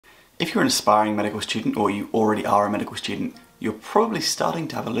If you're an aspiring medical student or you already are a medical student, you're probably starting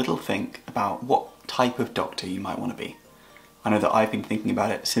to have a little think about what type of doctor you might want to be. I know that I've been thinking about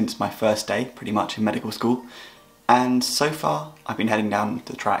it since my first day, pretty much, in medical school, and so far I've been heading down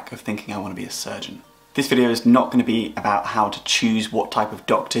the track of thinking I want to be a surgeon. This video is not going to be about how to choose what type of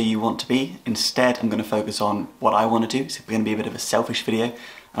doctor you want to be. Instead, I'm going to focus on what I want to do. So it's going to be a bit of a selfish video, and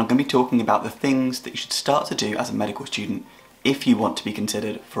I'm going to be talking about the things that you should start to do as a medical student if you want to be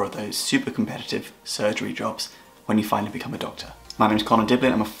considered for those super competitive surgery jobs when you finally become a doctor. My name is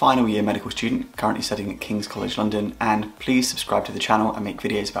Dibblin, I'm a final year medical student, currently studying at King's College London, and please subscribe to the channel. I make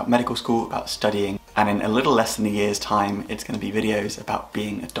videos about medical school, about studying, and in a little less than a year's time, it's going to be videos about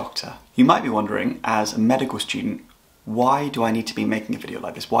being a doctor. You might be wondering, as a medical student, why do I need to be making a video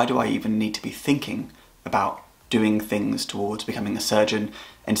like this? Why do I even need to be thinking about doing things towards becoming a surgeon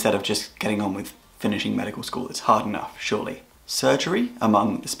instead of just getting on with finishing medical school? It's hard enough, surely. Surgery,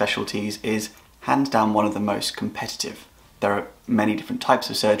 among the specialties, is hands down one of the most competitive. There are many different types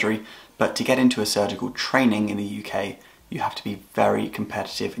of surgery, but to get into a surgical training in the UK, you have to be very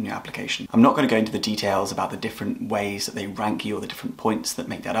competitive in your application. I'm not going to go into the details about the different ways that they rank you or the different points that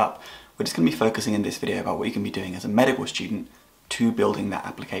make that up. We're just going to be focusing in this video about what you can be doing as a medical student to building that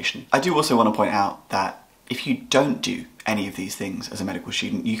application. I do also want to point out that if you don't do any of these things as a medical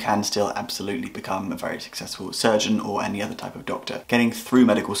student, you can still absolutely become a very successful surgeon or any other type of doctor. Getting through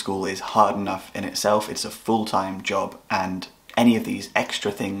medical school is hard enough in itself. It's a full-time job, and any of these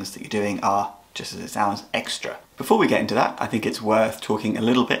extra things that you're doing are, just as it sounds, extra. Before we get into that, I think it's worth talking a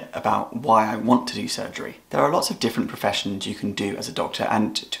little bit about why I want to do surgery. There are lots of different professions you can do as a doctor,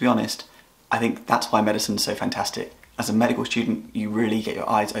 and to be honest, I think that's why medicine's so fantastic. As a medical student, you really get your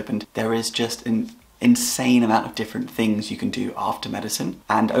eyes opened. There is just an insane amount of different things you can do after medicine,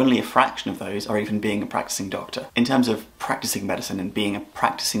 and only a fraction of those are even being a practicing doctor. In terms of practicing medicine and being a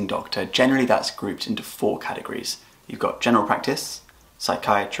practicing doctor, generally that's grouped into 4 categories. You've got general practice,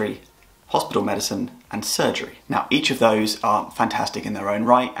 psychiatry, hospital medicine, and surgery. Now, each of those are fantastic in their own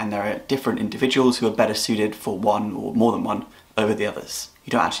right, and there are different individuals who are better suited for one or more than one over the others.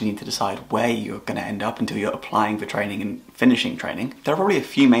 You don't actually need to decide where you're going to end up until you're applying for training and finishing training. There are probably a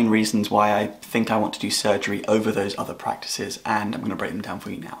few main reasons why I think I want to do surgery over those other practices, and I'm going to break them down for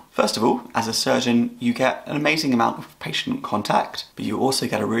you now. First of all, as a surgeon, you get an amazing amount of patient contact, but you also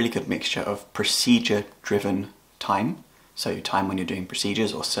get a really good mixture of procedure-driven time, so time when you're doing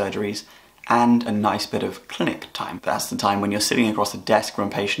procedures or surgeries, and a nice bit of clinic time. That's the time when you're sitting across a desk from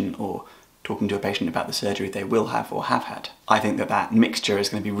a patient or talking to a patient about the surgery they will have or have had. I think that that mixture is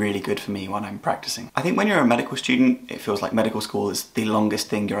going to be really good for me when I'm practicing. I think when you're a medical student, it feels like medical school is the longest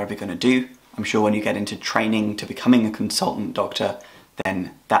thing you're ever going to do. I'm sure when you get into training to becoming a consultant doctor,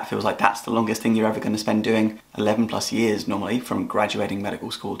 then that feels like that's the longest thing you're ever going to spend doing. 11 plus years normally from graduating medical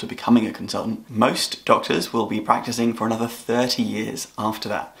school to becoming a consultant. Most doctors will be practicing for another 30 years after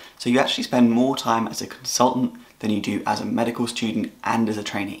that. So you actually spend more time as a consultant than you do as a medical student and as a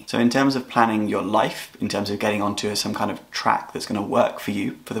trainee. So in terms of planning your life, in terms of getting onto some kind of track that's going to work for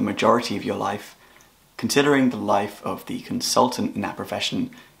you for the majority of your life, considering the life of the consultant in that profession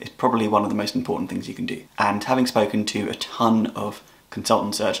is probably one of the most important things you can do. And having spoken to a ton of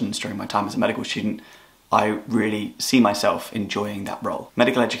consultant surgeons during my time as a medical student, I really see myself enjoying that role.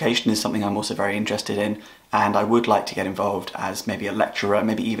 Medical education is something I'm also very interested in, and I would like to get involved as maybe a lecturer,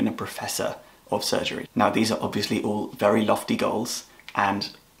 maybe even a professor of surgery. Now, these are obviously all very lofty goals, and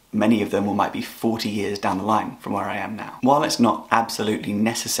many of them might be 40 years down the line from where I am now. While it's not absolutely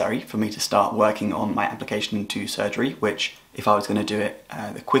necessary for me to start working on my application into surgery, which if I was going to do it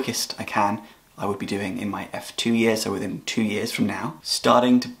the quickest I can, I would be doing in my F2 year, so within 2 years from now,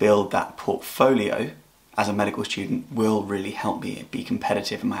 starting to build that portfolio as a medical student will really help me be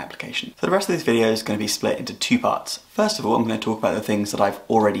competitive in my application. So the rest of this video is going to be split into 2 parts. First of all, I'm going to talk about the things that I've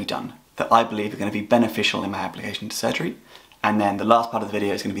already done that I believe are going to be beneficial in my application to surgery, and then the last part of the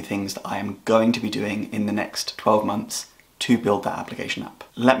video is going to be things that I am going to be doing in the next 12 months to build that application up.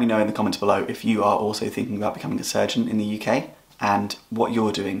 Let me know in the comments below if you are also thinking about becoming a surgeon in the UK and what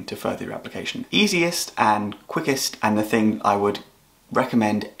you're doing to further your application. Easiest and quickest, and the thing I would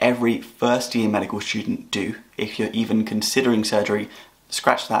recommend every first year medical student do, if you're even considering surgery,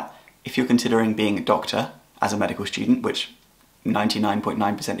 scratch that, if you're considering being a doctor as a medical student, which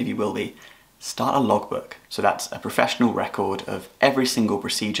 99.9% of you will be, start a logbook. So that's a professional record of every single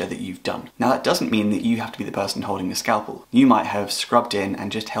procedure that you've done. Now, that doesn't mean that you have to be the person holding the scalpel. You might have scrubbed in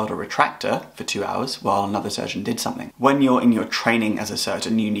and just held a retractor for 2 hours while another surgeon did something. When you're in your training as a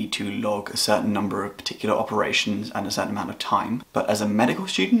surgeon, you need to log a certain number of particular operations and a certain amount of time. But as a medical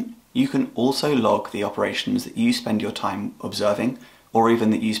student, you can also log the operations that you spend your time observing or even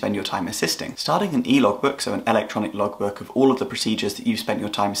that you spend your time assisting. Starting an e-logbook, so an electronic logbook of all of the procedures that you've spent your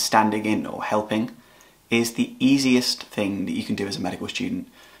time standing in or helping, is the easiest thing that you can do as a medical student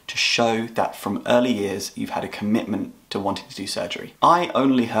to show that from early years you've had a commitment to wanting to do surgery. I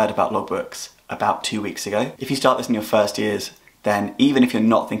only heard about logbooks about 2 weeks ago. If you start this in your first years, then even if you're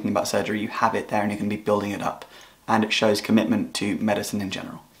not thinking about surgery, you have it there and you're going to be building it up. And it shows commitment to medicine in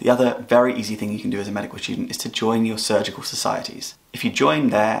general. The other very easy thing you can do as a medical student is to join your surgical societies. If you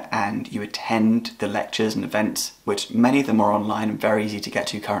join there and you attend the lectures and events, which many of them are online and very easy to get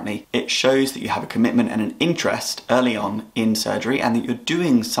to currently, it shows that you have a commitment and an interest early on in surgery and that you're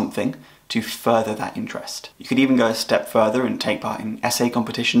doing something to further that interest. You could even go a step further and take part in essay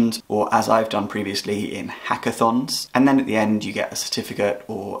competitions, or as I've done previously, in hackathons, and then at the end you get a certificate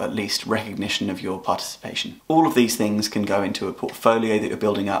or at least recognition of your participation. All of these things can go into a portfolio that you're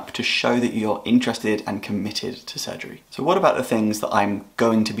building up to show that you're interested and committed to surgery. So what about the things that I'm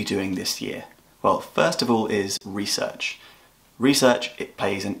going to be doing this year? Well, first of all is research. Research, it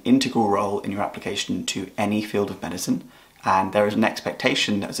plays an integral role in your application to any field of medicine, and there is an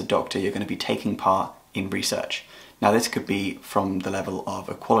expectation that as a doctor you're going to be taking part in research. Now this could be from the level of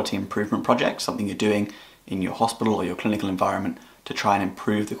a quality improvement project, something you're doing in your hospital or your clinical environment to try and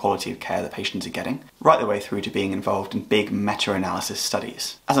improve the quality of care that patients are getting, right the way through to being involved in big meta-analysis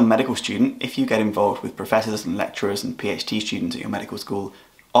studies. As a medical student, if you get involved with professors and lecturers and PhD students at your medical school,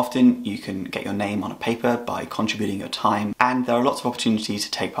 often you can get your name on a paper by contributing your time, and there are lots of opportunities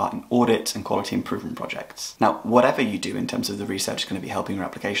to take part in audits and quality improvement projects. Now, whatever you do in terms of the research is going to be helping your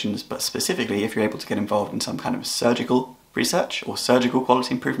applications, but specifically if you're able to get involved in some kind of surgical research or surgical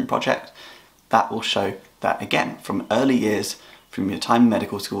quality improvement project, that will show that, again, from early years, from your time in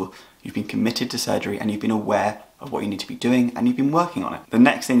medical school, you've been committed to surgery and you've been aware of what you need to be doing and you've been working on it. The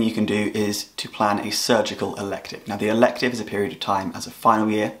next thing you can do is to plan a surgical elective. Now the elective is a period of time as a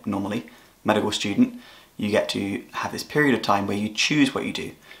final year, normally, medical student. You get to have this period of time where you choose what you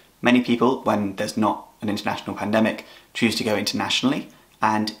do. Many people, when there's not an international pandemic, choose to go internationally,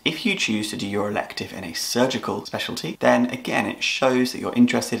 and if you choose to do your elective in a surgical specialty, then again it shows that you're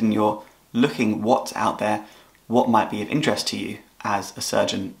interested and you're looking what's out there, what might be of interest to you as a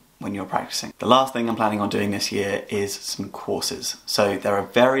surgeon when you're practicing. The last thing I'm planning on doing this year is some courses. So there are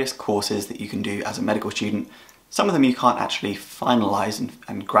various courses that you can do as a medical student. Some of them you can't actually finalise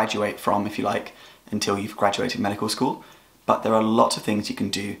and graduate from, if you like, until you've graduated medical school, but there are lots of things you can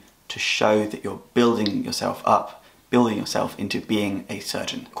do to show that you're building yourself up, building yourself into being a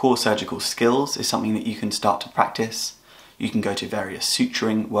surgeon. Core surgical skills is something that you can start to practice. You can go to various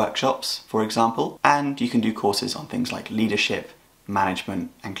suturing workshops, for example, and you can do courses on things like leadership,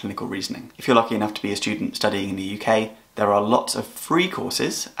 management and clinical reasoning. If you're lucky enough to be a student studying in the UK, there are lots of free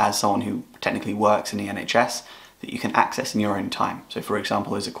courses as someone who technically works in the NHS that you can access in your own time. So for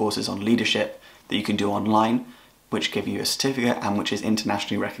example, there's courses on leadership that you can do online, which give you a certificate and which is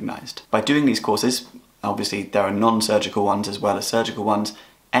internationally recognised. By doing these courses, obviously there are non-surgical ones as well as surgical ones,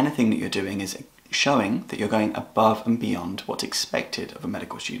 anything that you're doing is showing that you're going above and beyond what's expected of a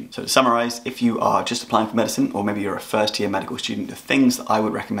medical student. So to summarise, if you are just applying for medicine, or maybe you're a first year medical student, the things that I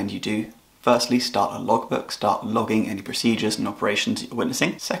would recommend you do: firstly, start a logbook, start logging any procedures and operations that you're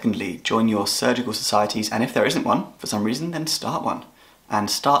witnessing. Secondly, join your surgical societies, and if there isn't one for some reason, then start one. And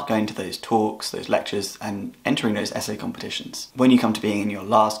start going to those talks, those lectures, and entering those essay competitions. When you come to being in your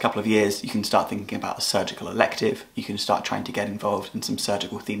last couple of years, you can start thinking about a surgical elective, you can start trying to get involved in some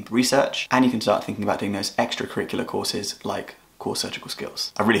surgical themed research, and you can start thinking about doing those extracurricular courses like core surgical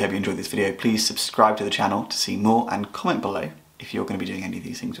skills. I really hope you enjoyed this video. Please subscribe to the channel to see more and comment below if you're going to be doing any of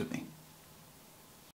these things with me.